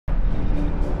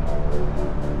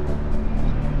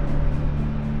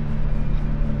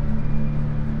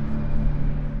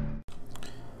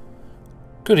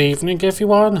Good evening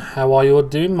everyone, how are you all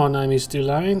doing? My name is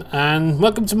Dulain and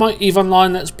welcome to my EVE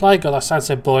Online Let's Play. God, I sound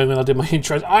so boring when I do my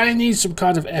intros. I need some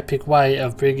kind of epic way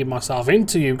of bringing myself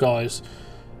into you guys.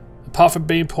 Apart from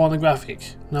being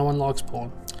pornographic, no one likes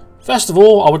porn. First of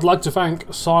all, I would like to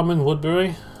thank Simon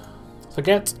Woodbury.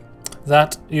 Forget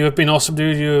that you have been awesome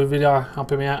doing your video,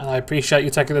 helping me out, and I appreciate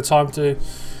you taking the time to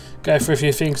go through a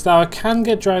few things. Now I can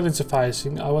get drone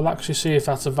interfacing. I will actually see if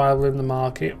that's available in the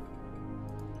market.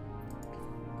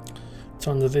 It's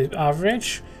under the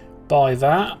average. Buy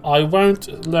that. I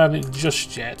won't learn it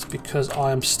just yet because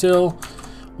I am still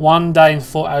 1 day and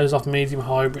 4 hours off medium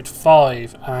hybrid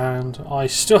 5 and I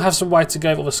still have some way to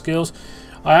go with other skills.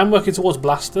 I am working towards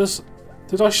blasters.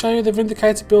 Did I show you the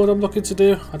Vindicator build I'm looking to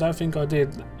do? I don't think I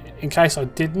did. In case I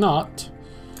did not,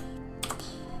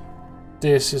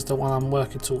 this is the one I'm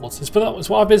working towards. It's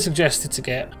what I've been suggested to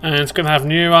get, and it's going to have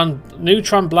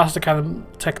neutron blaster cannon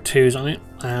tech 2s on it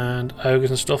and ogres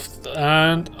and stuff,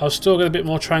 and I've still got a bit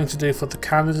more training to do for the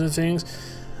cannons and things.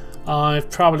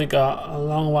 I've probably got a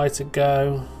long way to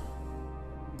go.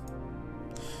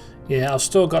 Yeah, I've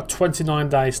still got 29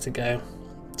 days to go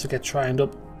to get trained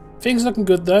up. Things looking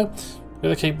good though.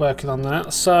 Gonna keep working on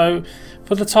that. So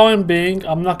for the time being,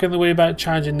 I'm not going to worry about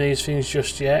changing these things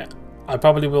just yet. I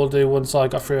probably will do once I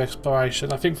got through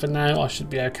exploration. I think for now I should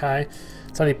be okay.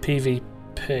 It's only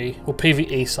PvP, or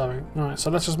PvE, sorry. Alright,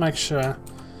 so let's just make sure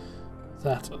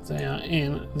that they are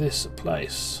in this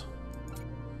place.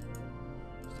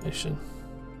 Station.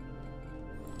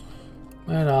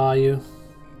 Where are you?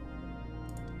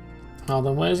 Hold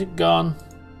on, where's it gone?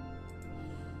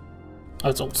 Oh,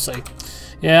 it's all to see.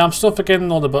 Yeah, I'm still forgetting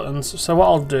all the buttons. So what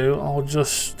I'll do, I'll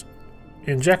just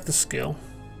inject the skill.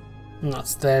 And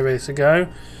that's there, ready to go.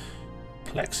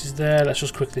 Plex is there. Let's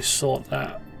just quickly sort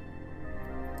that.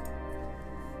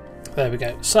 There we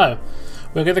go. So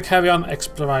we're going to carry on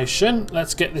exploration.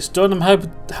 Let's get this done.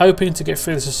 I'm hoping to get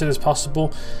through this as soon as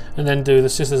possible, and then do the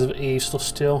Sisters of Eve stuff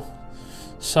still.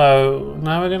 So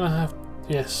now we're going to have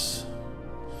yes.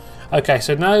 Okay,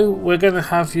 so now we're going to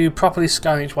have you properly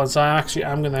scan each one. So I actually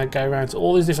am going to go around to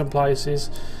all these different places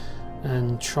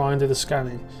and try and do the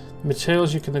scanning. The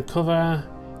materials you can uncover.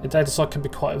 The data site can be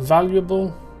quite valuable.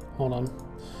 Hold on.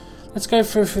 Let's go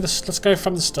through this. Let's go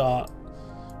from the start.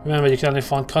 Remember, you can only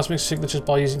find cosmic signatures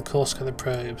by using core scanner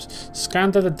probes. Scan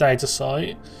down the data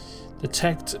site. It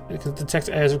can detect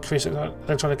areas of increased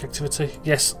electronic activity.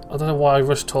 Yes, I don't know why I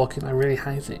rush talking. I really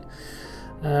hate it.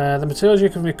 The materials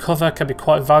you can recover can be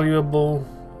quite valuable.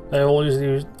 They're all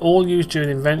used during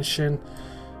invention,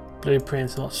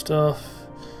 blueprints, and that stuff.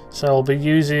 So I'll be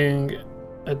using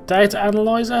a data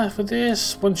analyzer for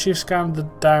this. Once you've scanned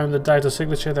down the data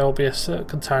signature, there will be a certain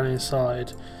container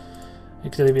inside.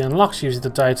 It can only be unlocked using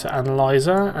the data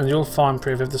analyzer, and you'll find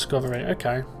proof of discovery.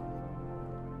 Okay.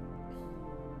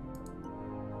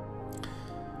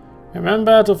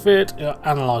 Remember to fit your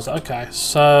analyzer. Okay,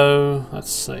 so let's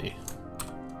see.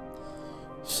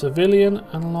 Civilian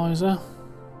analyzer.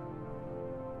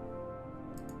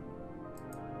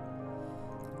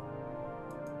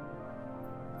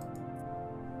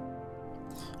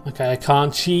 Okay, I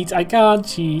can't cheat. I can't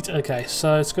cheat. Okay,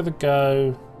 so it's gonna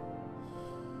go.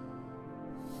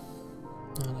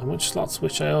 I don't know which slots,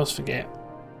 which I always forget.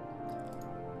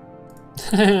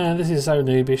 This is so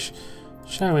noobish.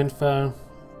 Show info.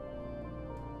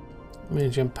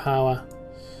 Medium power.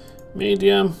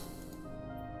 Medium.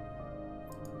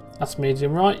 That's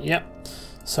medium, right? Yep.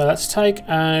 So let's take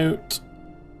out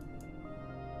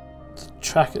the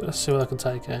track. Let's see what I can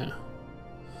take out.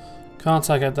 Can't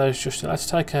take out those just yet. Let's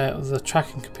take out the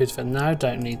tracking computer for now.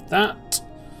 Don't need that.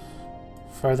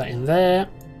 Throw that in there.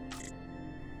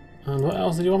 And what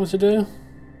else did you want me to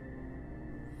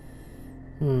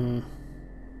do?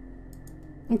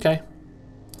 Okay.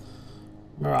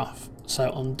 We're off.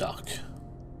 So undock.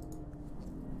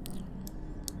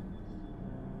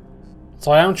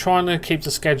 So I am trying to keep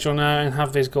the schedule now and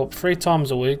have these go up 3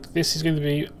 times a week. This is going to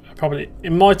be probably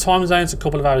in my time zone. It's a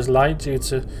couple of hours late due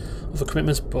to other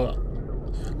commitments, but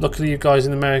luckily you guys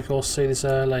in America will see this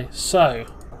early. So,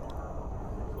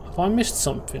 have I missed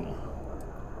something?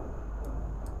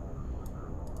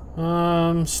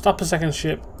 Stop a second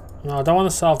ship. No, I don't want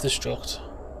to self-destruct.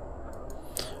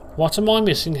 What am I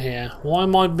missing here? Why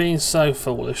am I being so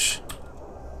foolish?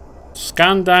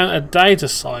 Scan down a data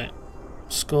site.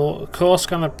 Core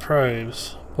scanner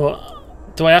probes.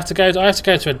 But do I have to go? I have to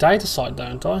go to a data site,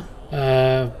 don't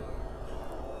I?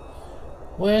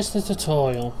 Where's the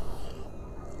tutorial?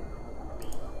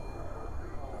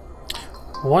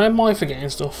 Why am I forgetting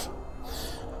stuff?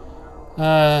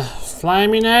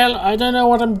 Flaming hell, I don't know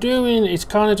what I'm doing. It's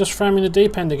kind of just thrown me in the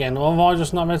deep end again. Or have I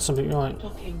just not read something right?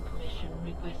 Docking permission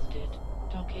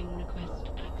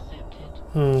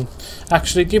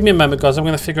Actually, give me a moment, guys. I'm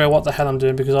going to figure out what the hell I'm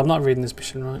doing because I'm not reading this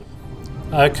mission right.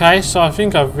 Okay, so I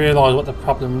think I've realised what the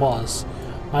problem was.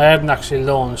 I hadn't actually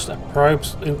launched a probe.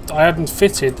 I hadn't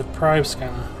fitted the probe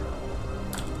scanner.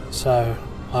 So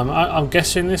I'm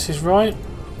guessing this is right.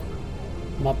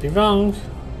 Might be wrong.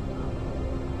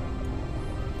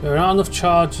 There are not enough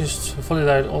charges to fully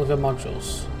load all of your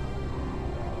modules.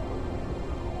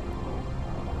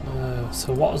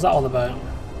 So what was that all about?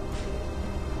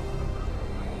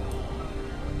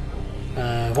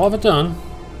 What have I done?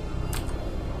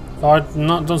 Have I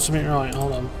not done something right?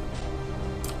 Hold on.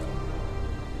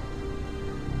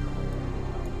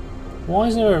 Why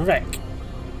is there a wreck?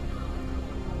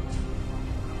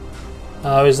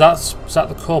 Oh, is that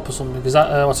the corp or something? Is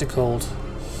that what's it called?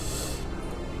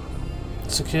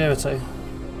 Security.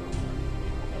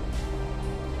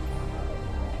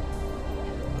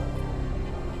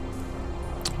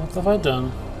 What have I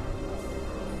done?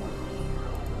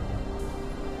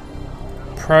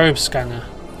 Probe scanner.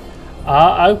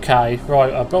 Ah, okay,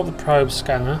 right. I built the probe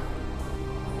scanner.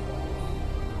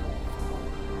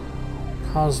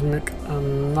 Cosmic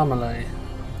anomaly.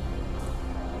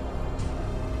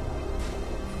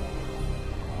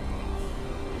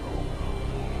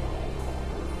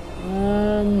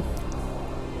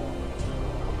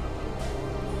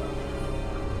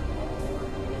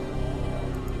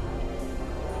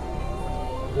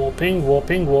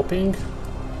 Warping.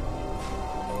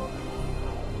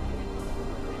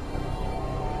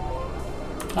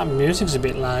 That music's a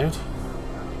bit loud.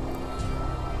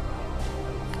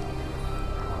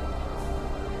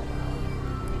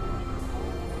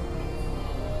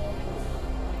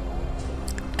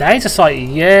 Data site,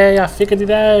 yeah, I figured it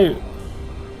out.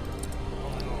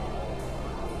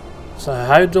 So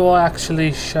how do I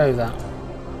actually show that?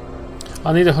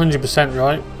 I need 100%,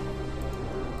 right?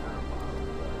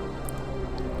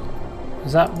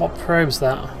 Is that what probes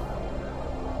that?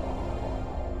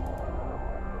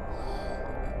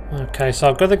 Okay, so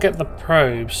I've got to get the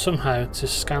probe somehow to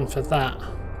scan for that.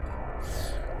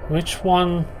 Which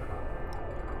one?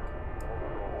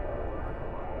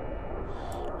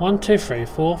 1, 2, 3,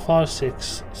 4, 5,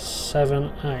 6,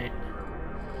 7, 8.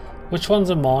 Which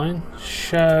ones are mine?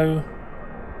 Show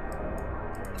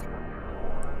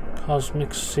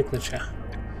cosmic signature.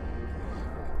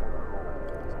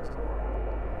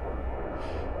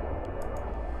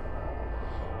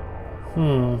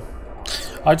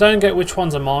 I don't get which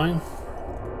ones are mine.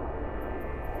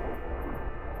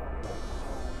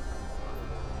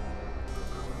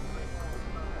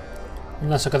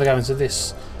 Unless I've got to go into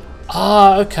this.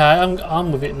 Ah, okay,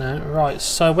 I'm with it now. Right,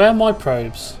 so where are my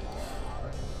probes?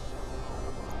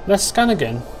 Let's scan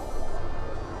again.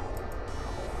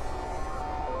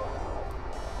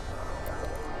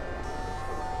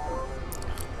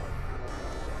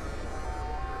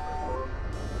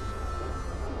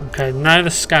 Okay, now the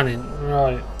scanning.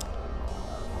 Right.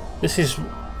 This is...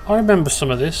 I remember some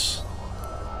of this.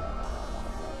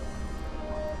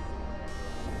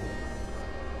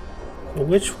 But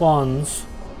which ones...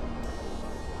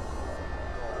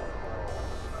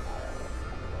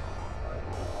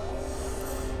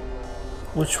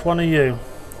 Which one are you?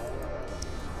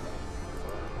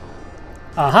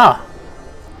 Aha!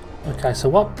 Okay, so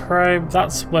what probe?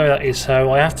 That's where that is,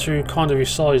 so I have to kind of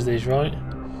resize these, right?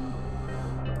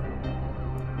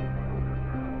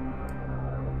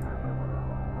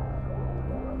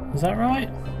 Is that right?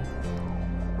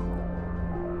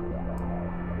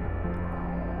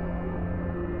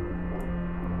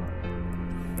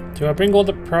 Do I bring all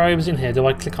the probes in here? Do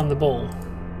I click on the ball?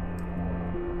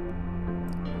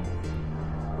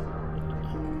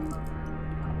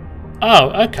 Oh,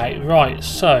 okay, right,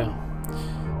 so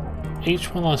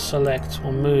each one I select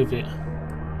will move it.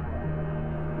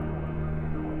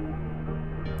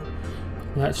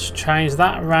 Let's change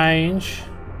that range.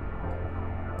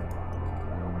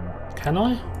 Can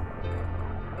I?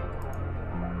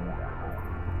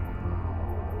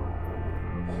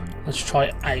 Let's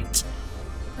try 8.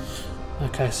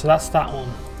 Okay, so that's that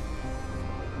one.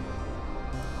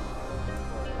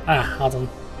 Ah, hold on.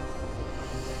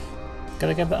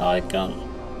 Gotta get the icon.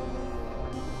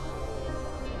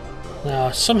 No,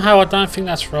 somehow I don't think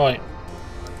that's right.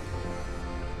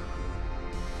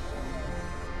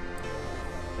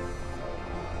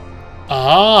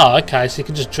 Ah, okay, so you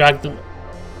can just drag them.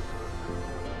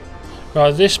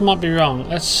 Right, this might be wrong.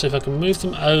 Let's see if I can move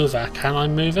them over. Can I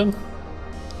move them?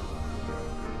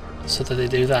 So that they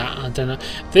do that? I don't know.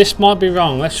 This might be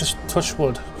wrong. Let's just touch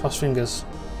wood. Cross fingers.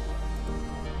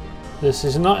 This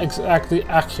is not exactly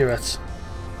accurate.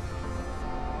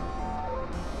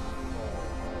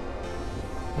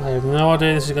 I have no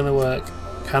idea this is going to work.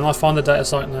 Can I find the data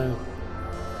site now?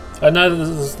 I know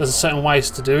there's certain ways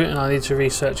to do it, and I need to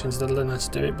research into the how to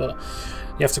do it, but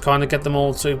you have to kind of get them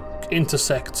all to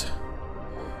intersect.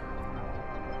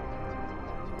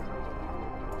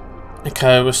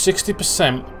 Okay, we're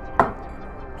 60%.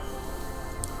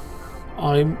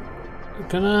 I'm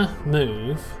gonna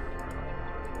move.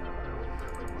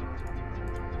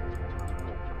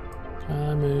 Can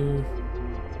I move?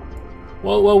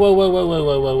 Whoa, whoa, whoa, whoa, whoa, whoa,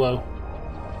 whoa, whoa, whoa.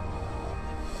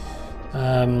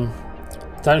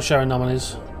 Don't show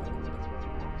anomalies.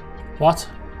 What?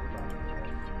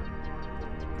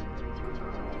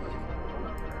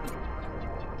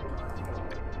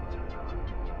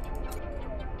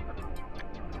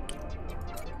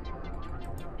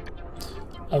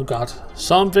 Oh god,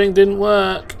 something didn't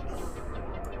work.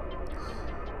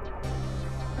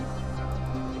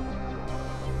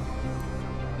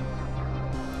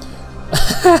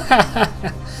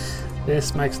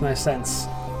 This makes no sense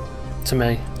to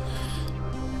me.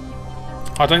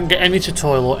 I don't get any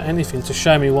tutorial or anything to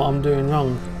show me what I'm doing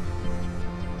wrong.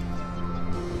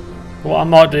 What I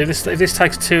might do, if this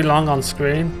takes too long on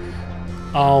screen,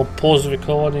 I'll pause the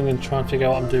recording and try and figure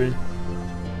out what I'm doing.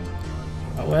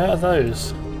 Right, where are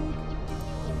those?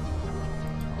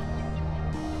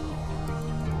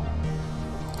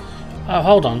 Oh,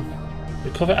 hold on.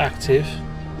 Recover active,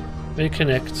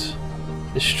 reconnect,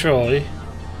 destroy,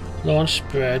 launch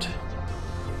spread.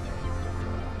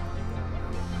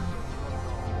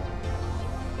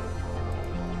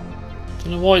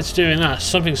 Don't know why it's doing that.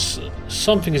 Something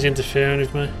is interfering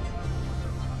with me.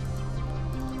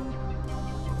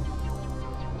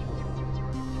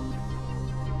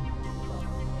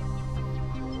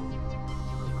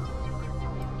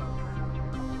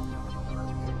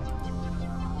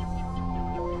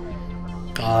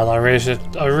 God, I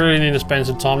really need to spend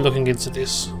some time looking into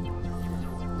this.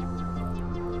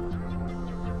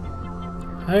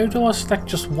 How do I select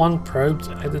just one probe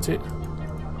to edit it?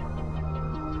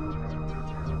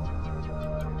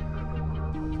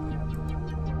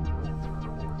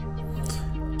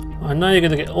 I know you're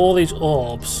going to get all these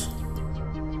orbs.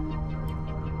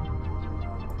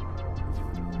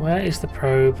 Where is the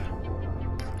probe?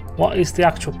 What is the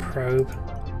actual probe?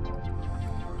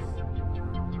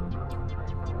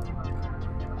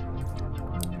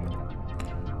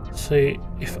 See,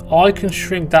 if I can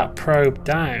shrink that probe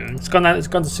down, it's gone to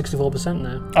 64%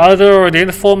 now. Oh, they're already in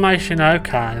the formation.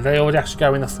 Okay, they already actually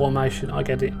go in the formation. I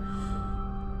get it.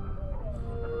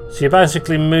 So you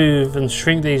basically move and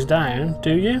shrink these down,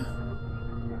 do you?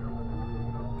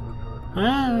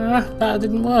 Ah, that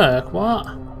didn't work. What?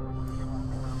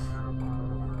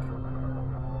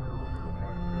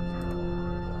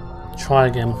 Try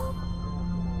again.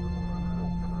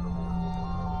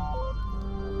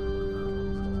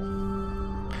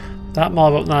 That might,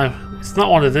 but no, it's not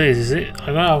one of these, is it? I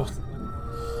don't know.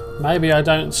 Maybe I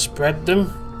don't spread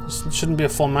them. It shouldn't be a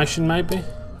formation, maybe.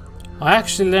 I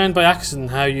actually learned by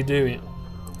accident how you do it.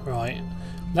 Right.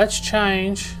 Let's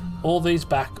change all these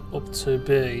back up to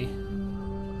B.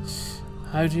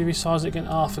 How do you resize it again?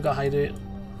 Oh, I forgot how you do it.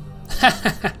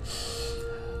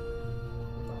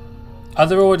 Oh,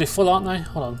 they're already full, aren't they?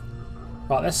 Hold on.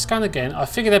 Right, let's scan again. I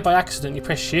figured out by accident you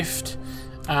press shift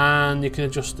and you can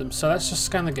adjust them. So let's just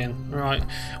scan again. Right,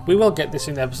 we will get this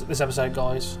in this episode,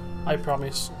 guys. I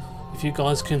promise. If you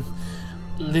guys can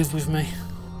live with me.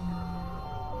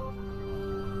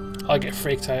 I get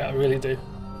freaked out, I really do.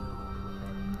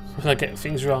 When I get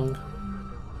things wrong.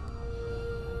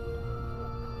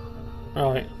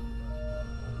 Right.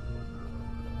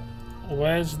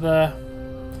 Where's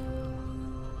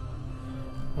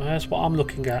what I'm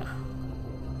looking at?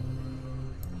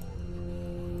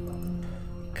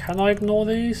 Can I ignore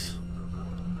these?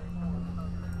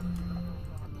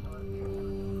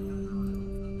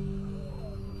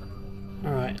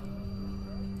 Alright.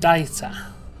 Data.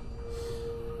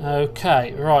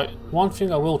 Okay, right. One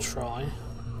thing I will try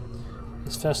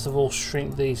is first of all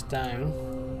shrink these down.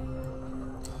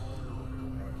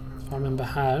 If I remember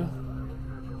how.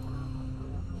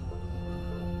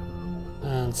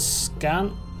 And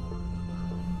scan.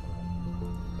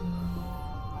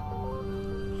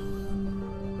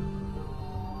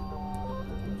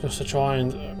 Just to try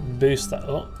and boost that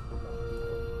up.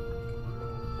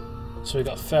 So we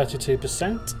got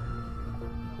 32%.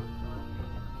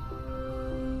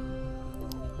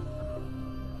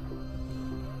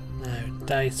 Now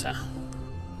data.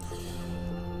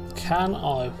 Can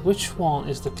I? Which one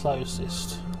is the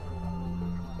closest?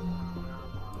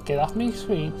 Get off me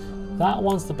screen. That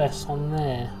one's the best one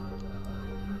there.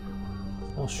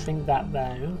 I'll shrink that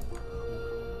down.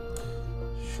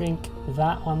 Shrink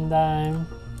that one down.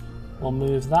 We'll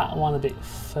move that one a bit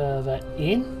further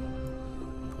in.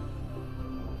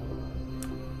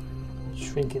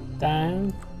 Shrink it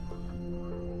down.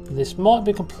 This might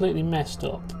be completely messed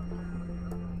up.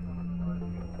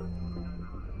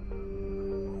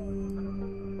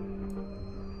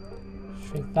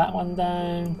 Shrink that one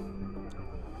down.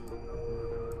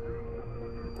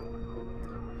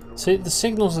 See, the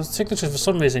signatures for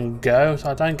some reason go,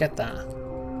 so I don't get that.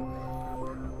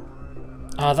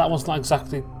 Ah, that one's not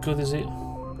exactly good, is it?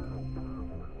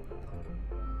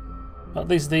 At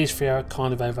least these three are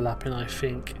kind of overlapping, I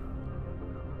think.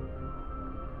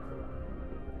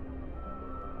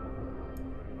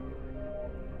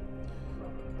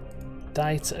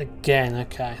 Date again,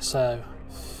 okay, so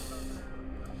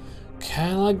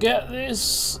can I get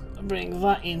this? Bring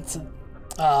that into,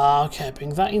 okay,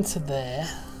 bring that into there.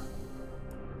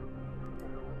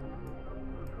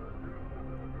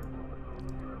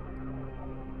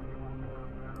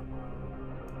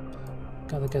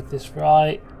 Gotta get this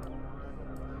right.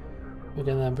 We're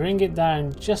gonna bring it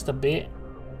down just a bit.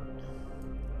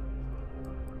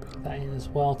 Bring that in as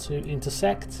well to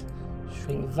intersect.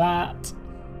 Shrink that.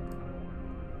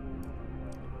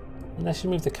 Unless you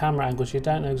move the camera angles, you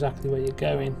don't know exactly where you're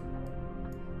going.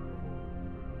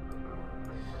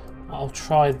 I'll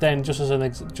try then, just for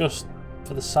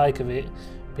the sake of it,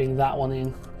 bring that one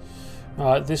in.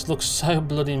 Right, this looks so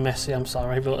bloody messy. I'm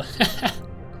sorry, but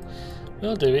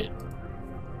we'll do it.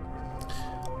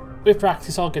 With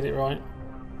practice, I'll get it right.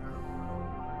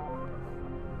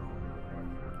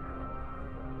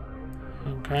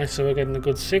 Okay, so we're getting a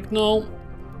good signal.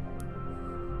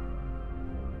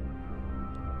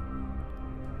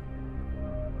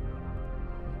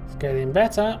 Getting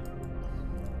better.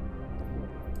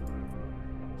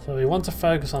 So we want to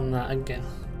focus on that again.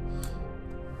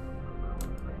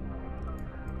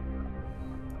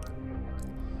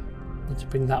 Need to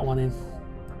bring that one in.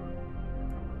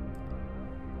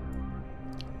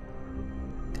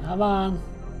 Come on.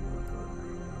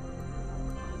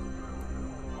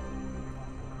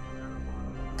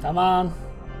 Come on.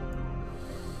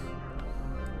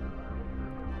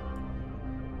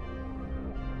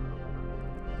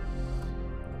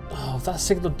 That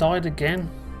signal died again.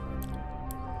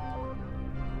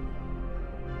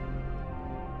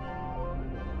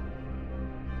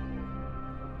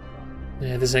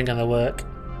 Yeah, this ain't gonna work.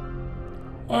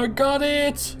 I got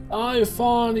it! I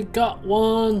finally got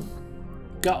one!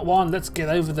 Got one, let's get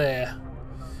over there.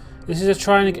 This is a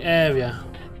training area.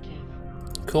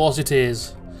 Of course it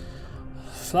is.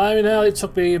 Flaming hell, it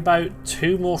took me about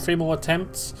 3 more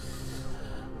attempts.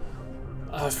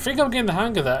 I think I'm getting the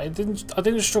hang of that. I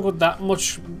didn't struggle that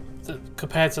much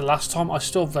compared to last time. I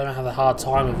still don't have a hard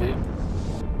time of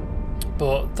it,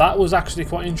 but that was actually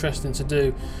quite interesting to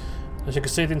do. As you can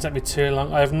see, it didn't take me too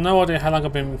long. I have no idea how long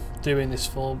I've been doing this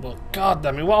for, but god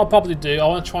damn it, what I'll probably do, I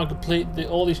want to try and complete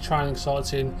all these training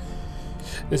sites in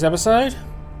this episode,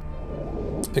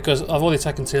 because I've already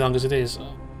taken too long as it is.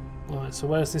 Alright, so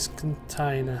where's this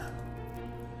container?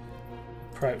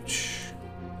 Approach.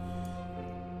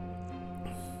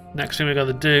 Next thing we've got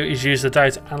to do is use the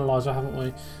data analyzer, haven't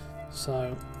we?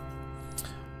 So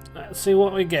let's see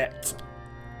what we get.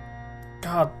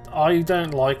 God, I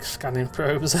don't like scanning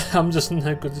probes. I'm just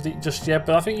no good at it just yet,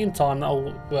 but I think in time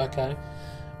that'll work out.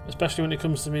 Especially when it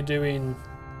comes to me doing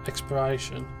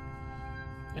exploration.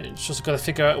 It's just got to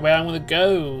figure out where I'm going to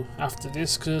go after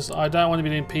this, because I don't want to be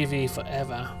doing PvE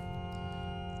forever.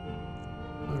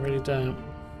 I really don't.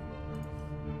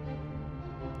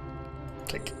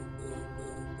 Click.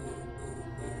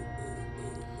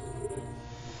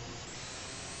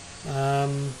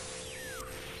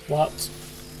 What?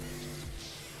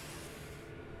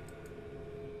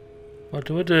 What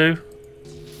do I do?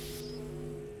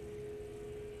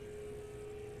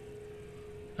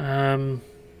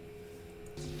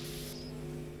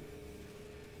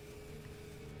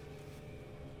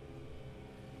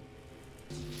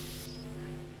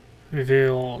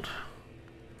 Revealed.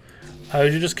 Oh,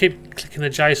 you just keep clicking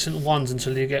adjacent ones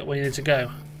until you get where you need to go.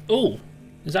 Oh,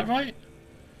 is that right?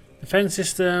 Defense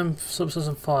system, substance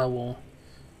and firewall.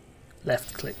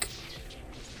 Left click.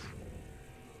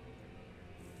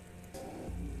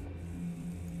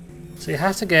 So you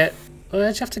have to get,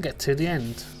 where do you have to get to? The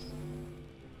end?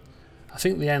 I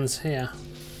think the end's here.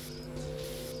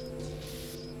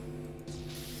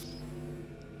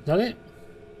 Is that it?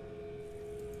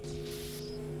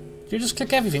 Do you just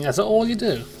click everything? That's all you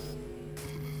do?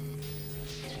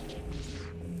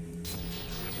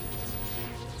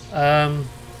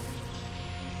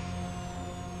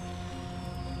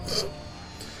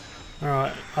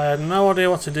 Alright, I had no idea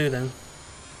what to do then.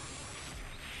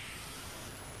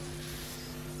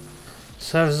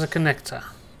 serves as a connector.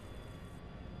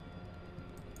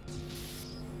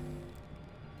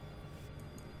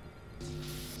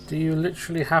 Do you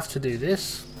literally have to do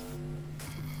this?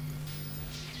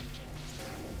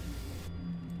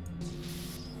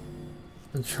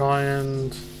 And try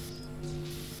and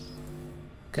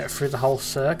get through the whole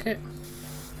circuit?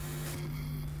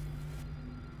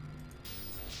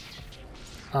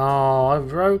 Oh, I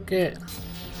broke it.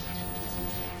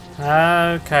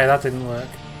 Okay, that didn't work.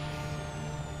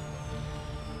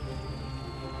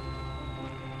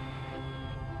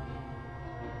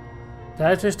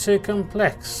 They're just too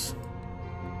complex.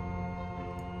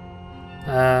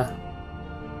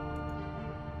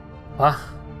 What?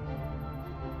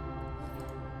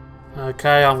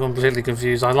 Okay, I'm completely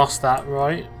confused. I lost that,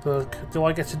 right? But do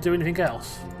I get to do anything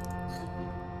else?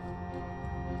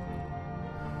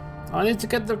 I need to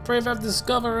get the proof of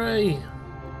discovery!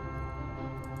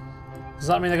 Does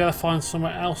that mean I gotta find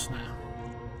somewhere else now?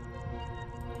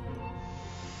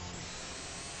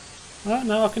 Oh,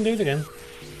 no, I can do it again.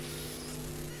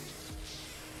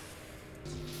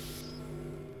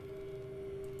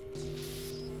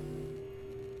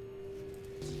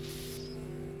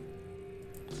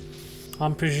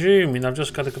 I'm presuming I've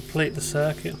just got to complete the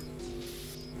circuit.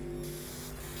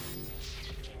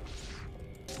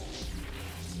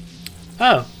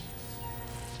 Oh!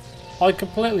 I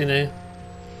completely knew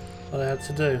what I had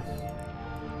to do.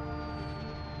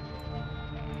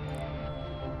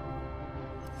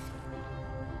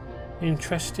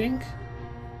 Interesting.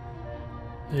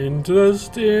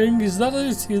 Interesting. Is that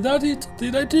it? Is that it?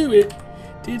 Did I do it?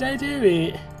 Did I do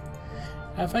it?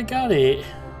 Have I got it?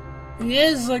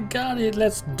 Yes, I got it.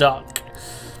 Let's dock.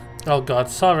 Oh god,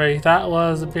 sorry. That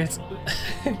was a bit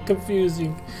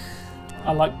confusing.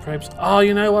 I like probes. Oh,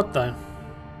 you know what though?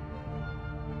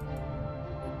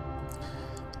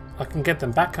 I can get them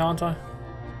back, can't I?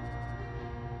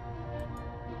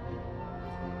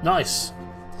 Nice.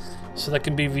 So they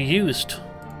can be reused.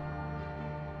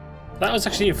 That was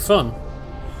actually fun.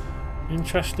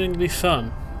 Interestingly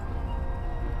fun.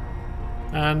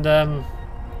 And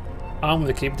I'm going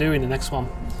to keep doing the next one.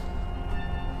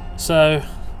 So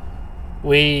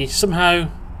we somehow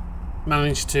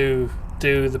managed to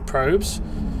do the probes.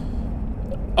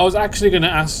 I was actually going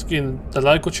to ask in the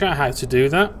local chat how to do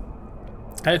that.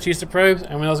 How to use the probes,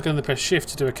 and when I was going to press shift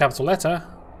to do a capital letter,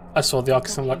 I saw the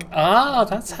icon. I'm like, ah,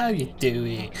 that's how you do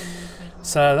it.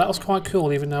 So that was quite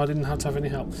cool, even though I didn't have to have any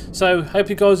help. So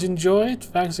hope you guys enjoyed.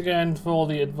 Thanks again for all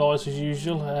the advice as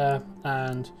usual,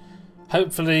 and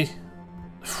hopefully,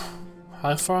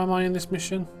 how far am I in this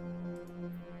mission?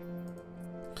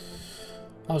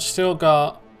 I've still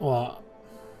got what?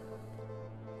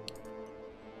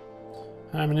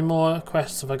 How many more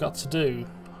quests have I got to do?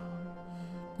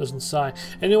 Doesn't say.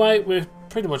 Anyway, we're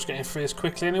pretty much getting through this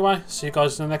quickly anyway. See you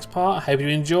guys in the next part. I hope you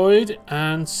enjoyed,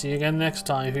 and see you again next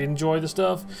time. If you enjoy the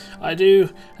stuff I do,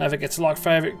 don't forget to like,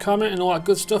 favourite, comment, and all that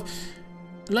good stuff.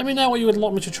 Let me know what you would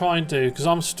like me to try and do, because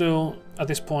I'm still at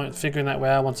this point figuring out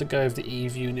where I want to go with the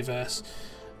EVE universe.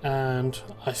 And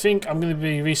I think I'm going to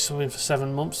be resubbing for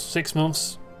 6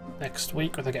 months next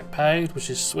week when I get paid, which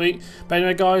is sweet. But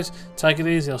anyway guys, take it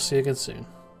easy. I'll see you again soon.